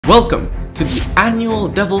Welcome to the annual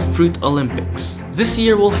Devil Fruit Olympics. This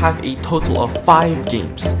year we'll have a total of 5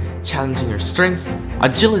 games, challenging your strength,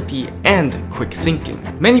 agility, and quick thinking.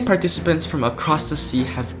 Many participants from across the sea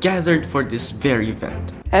have gathered for this very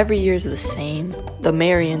event. Every year's the same. The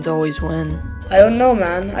Marians always win. I don't know,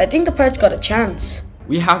 man. I think the pirates got a chance.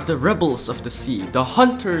 We have the rebels of the sea, the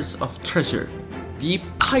hunters of treasure, the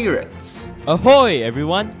pirates. Ahoy,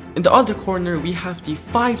 everyone! In the other corner, we have the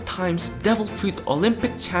 5 times Devil Fruit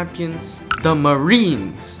Olympic champions, the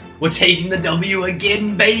Marines. We're taking the W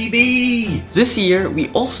again, baby! This year, we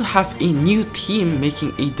also have a new team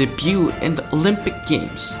making a debut in the Olympic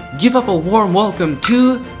Games. Give up a warm welcome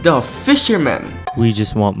to the Fishermen. We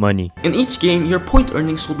just want money. In each game, your point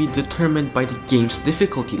earnings will be determined by the game's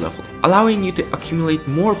difficulty level, allowing you to accumulate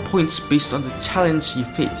more points based on the challenge you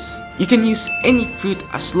face. You can use any fruit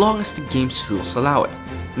as long as the game's rules allow it.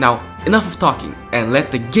 Now, enough of talking, and let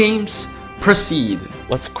the games proceed.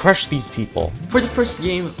 Let's crush these people. For the first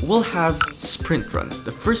game, we'll have Sprint Run.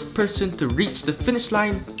 The first person to reach the finish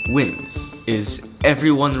line wins. Is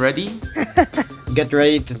everyone ready? Get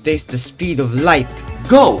ready to taste the speed of light.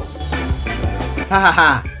 Go!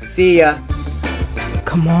 Hahaha, see ya.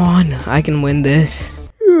 Come on, I can win this.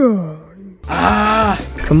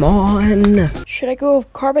 Come on. Should I go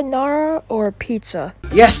with carbonara or pizza?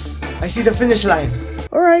 Yes, I see the finish line.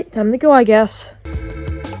 Alright, time to go, I guess.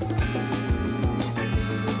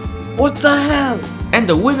 What the hell? And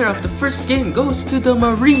the winner of the first game goes to the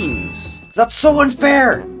Marines. That's so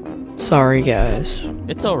unfair. Sorry, guys.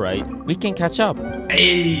 It's alright, we can catch up.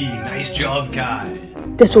 Hey, nice job, Kai.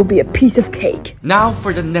 This will be a piece of cake. Now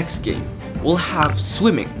for the next game, we'll have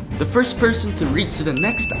swimming. The first person to reach the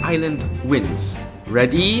next island wins.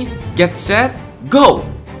 Ready, get set, go!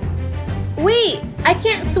 Wait, I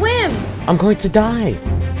can't swim! I'm going to die!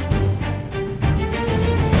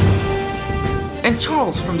 And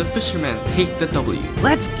Charles from the Fishermen take the W.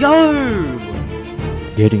 Let's go!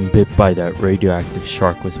 Getting bit by that radioactive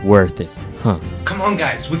shark was worth it, huh? Come on,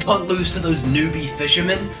 guys, we can't lose to those newbie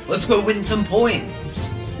fishermen. Let's go win some points.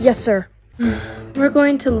 Yes, sir. We're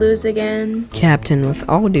going to lose again. Captain, with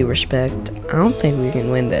all due respect, I don't think we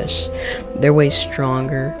can win this. They're way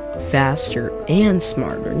stronger, faster, and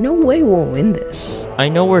smarter. No way we'll win this. I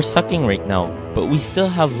know we're sucking right now, but we still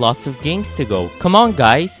have lots of games to go. Come on,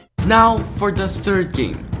 guys! Now for the third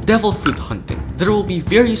game, Devil Fruit Hunting. There will be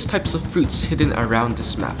various types of fruits hidden around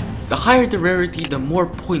this map. The higher the rarity, the more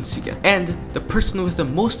points you get, and the person with the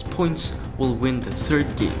most points will win the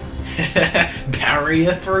third game.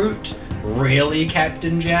 Barrier fruit? Really,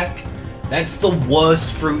 Captain Jack? That's the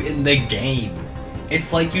worst fruit in the game.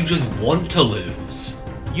 It's like you just want to lose.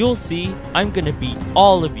 You'll see, I'm gonna beat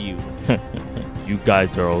all of you. You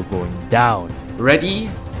guys are all going down.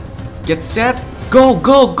 Ready, get set, go,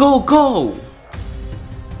 go, go, go!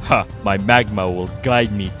 Ha! My magma will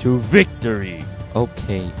guide me to victory!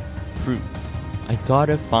 Okay, fruits. I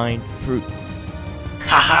gotta find fruits.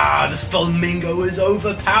 Haha, this flamingo is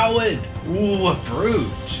overpowered! Ooh, a fruit!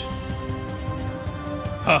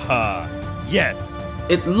 Haha! Yes!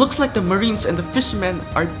 It looks like the Marines and the Fishermen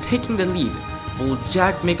are taking the lead. Will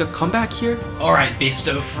Jack make a comeback here? Alright,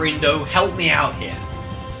 besto friendo, help me out here.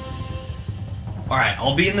 Alright,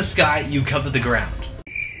 I'll be in the sky, you cover the ground.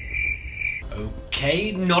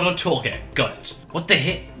 Okay, not a talker, got it. What the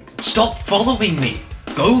heck? Stop following me!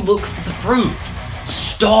 Go look for the fruit!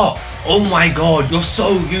 Stop! Oh my god, you're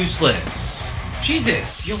so useless!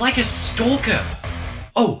 Jesus, you're like a stalker!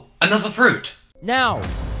 Oh, another fruit! Now!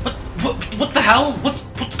 What the hell?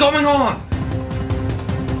 What's going on?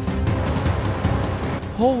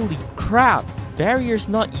 Holy crap! Barrier's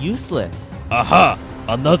not useless. Aha!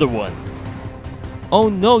 Another one! Oh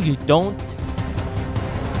no, you don't!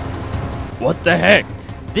 What the heck?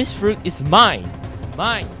 This fruit is mine!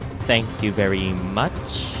 Mine! Thank you very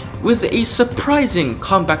much. With a surprising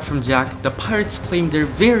comeback from Jack, the Pirates claim their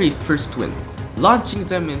very first win, launching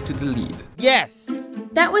them into the lead. Yes!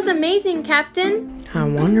 That was amazing, Captain. I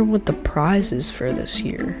wonder what the prize is for this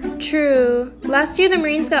year. True. Last year the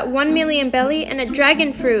Marines got 1 million belly and a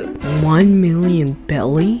dragon fruit. 1 million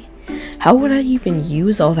belly? How would I even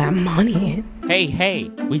use all that money? Hey,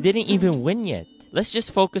 we didn't even win yet. Let's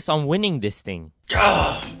just focus on winning this thing.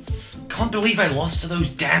 Ugh, can't believe I lost to those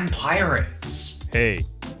damn pirates. Hey,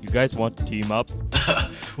 you guys want to team up?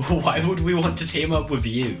 Why would we want to team up with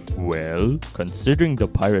you? Well, considering the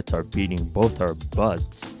pirates are beating both our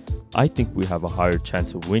butts, I think we have a higher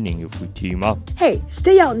chance of winning if we team up. Hey,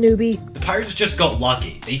 stay out, newbie. The pirates just got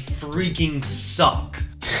lucky. They freaking suck.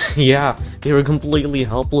 Yeah, they were completely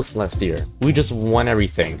helpless last year. We just won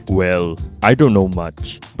everything. Well, I don't know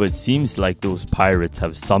much, but seems like those pirates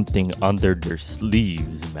have something under their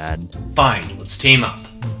sleeves, man. Fine, let's team up.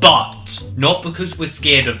 But not because we're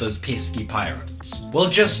scared of those pesky pirates. We'll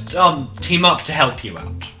just, team up to help you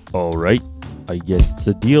out. Alright, I guess it's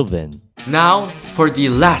a deal then. Now for the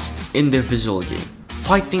last individual game,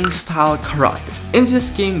 fighting style karate. In this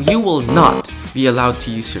game, you will not be allowed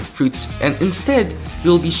to use your fruits, and instead,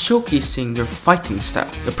 you'll be showcasing your fighting style.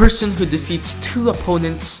 The person who defeats 2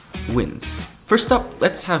 opponents wins. First up,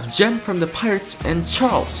 let's have Jen from the Pirates and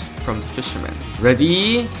Charles from the Fisherman.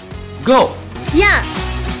 Ready? Go! Yeah.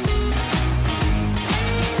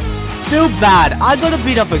 Too bad, I gotta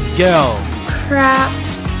beat up a girl. Crap.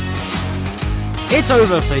 It's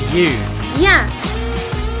over for you. Yeah.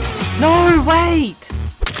 No, wait!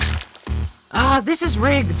 This is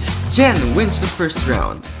rigged. Jen wins the first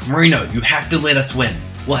round. Marino, you have to let us win.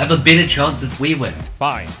 We'll have a better chance if we win.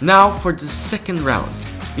 Fine. Now for the second round,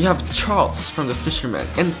 we have Charles from the Fisherman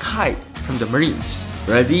and Kai from the Marines.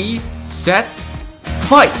 Ready, set,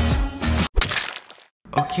 fight!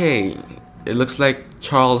 Okay, it looks like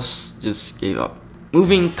Charles just gave up.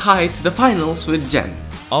 Moving Kai to the finals with Jen.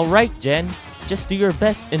 Alright, Jen. Just do your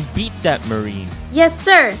best and beat that Marine. Yes,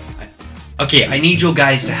 sir. Okay, I need your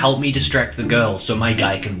guys to help me distract the girl so my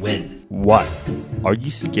guy can win. What? Are you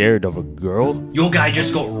scared of a girl? Your guy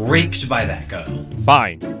just got wrecked by that girl.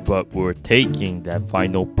 Fine, but we're taking that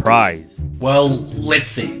final prize. Well, let's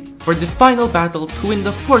see. For the final battle to win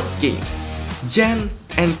the 4th game, Jen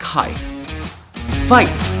and Kai. Fight!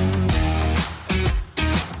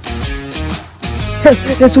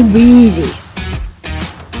 This will be easy.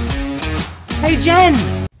 Hey,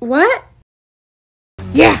 Jen! What?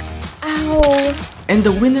 Yeah. Ow. And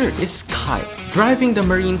the winner is Kai, driving the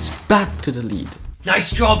Marines back to the lead.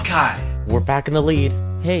 Nice job, Kai. We're back in the lead.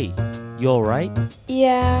 Hey, you alright?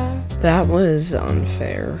 Yeah. That was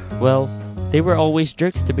unfair. Well, they were always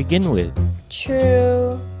jerks to begin with.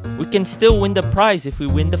 True. We can still win the prize if we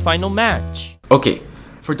win the final match. Okay,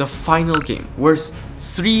 for the final game, worth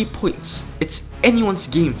 3 points. It's anyone's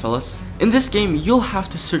game, fellas. In this game, you'll have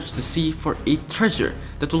to search the sea for a treasure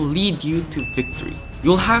that will lead you to victory.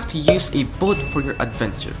 You'll have to use a boat for your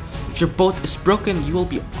adventure. If your boat is broken, you will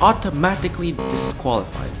be automatically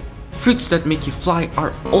disqualified. Fruits that make you fly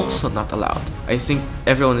are also not allowed. I think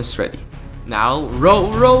everyone is ready. Now,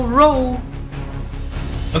 row, row, row!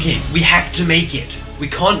 Okay, we have to make it. We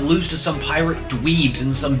can't lose to some pirate dweebs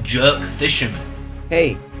and some jerk fishermen.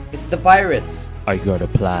 Hey, it's the pirates. I got a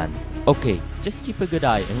plan. Okay, just keep a good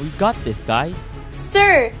eye and we got this, guys.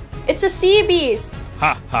 Sir, it's a sea beast.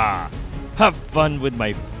 Ha ha! Have fun with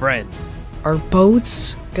my friend. Our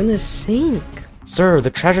boat's gonna sink. Sir, the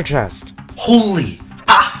treasure chest. Holy!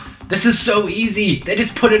 Ah! This is so easy! They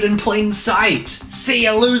just put it in plain sight! See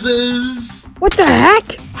ya, losers! What the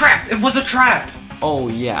heck? Crap! It was a trap! Oh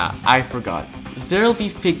yeah, I forgot. There'll be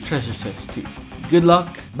fake treasure chests too. Good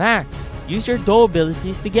luck. Mack, use your dough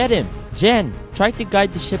abilities to get him. Jen, try to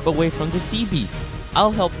guide the ship away from the sea beast.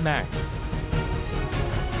 I'll help Mack.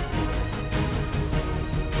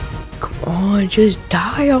 Come on, just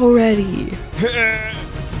die already.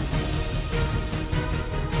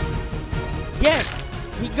 Yes!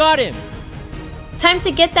 We got him! Time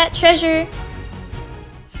to get that treasure.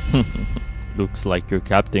 Looks like your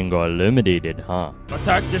captain got eliminated, huh?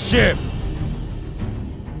 Attack the ship!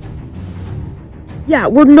 Yeah,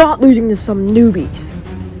 we're not losing to some newbies.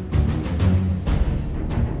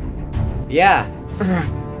 Yeah.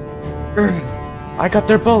 I got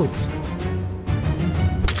their boats.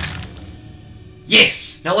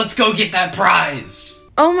 Yes! Now let's go get that prize!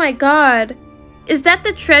 Oh my god. Is that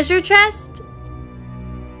the treasure chest?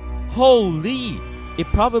 Holy! It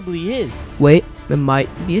probably is. Wait, it might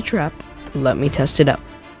be a trap. Let me test it out.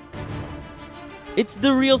 It's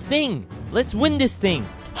the real thing. Let's win this thing.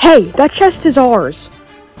 Hey, that chest is ours.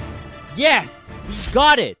 Yes! We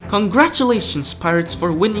got it! Congratulations, Pirates,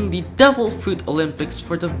 for winning the Devil Fruit Olympics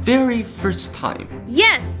for the very first time.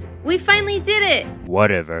 Yes, we finally did it.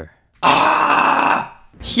 Whatever. Ah!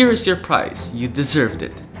 Here is your prize. You deserved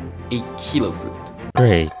it. A kilo fruit.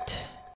 Great.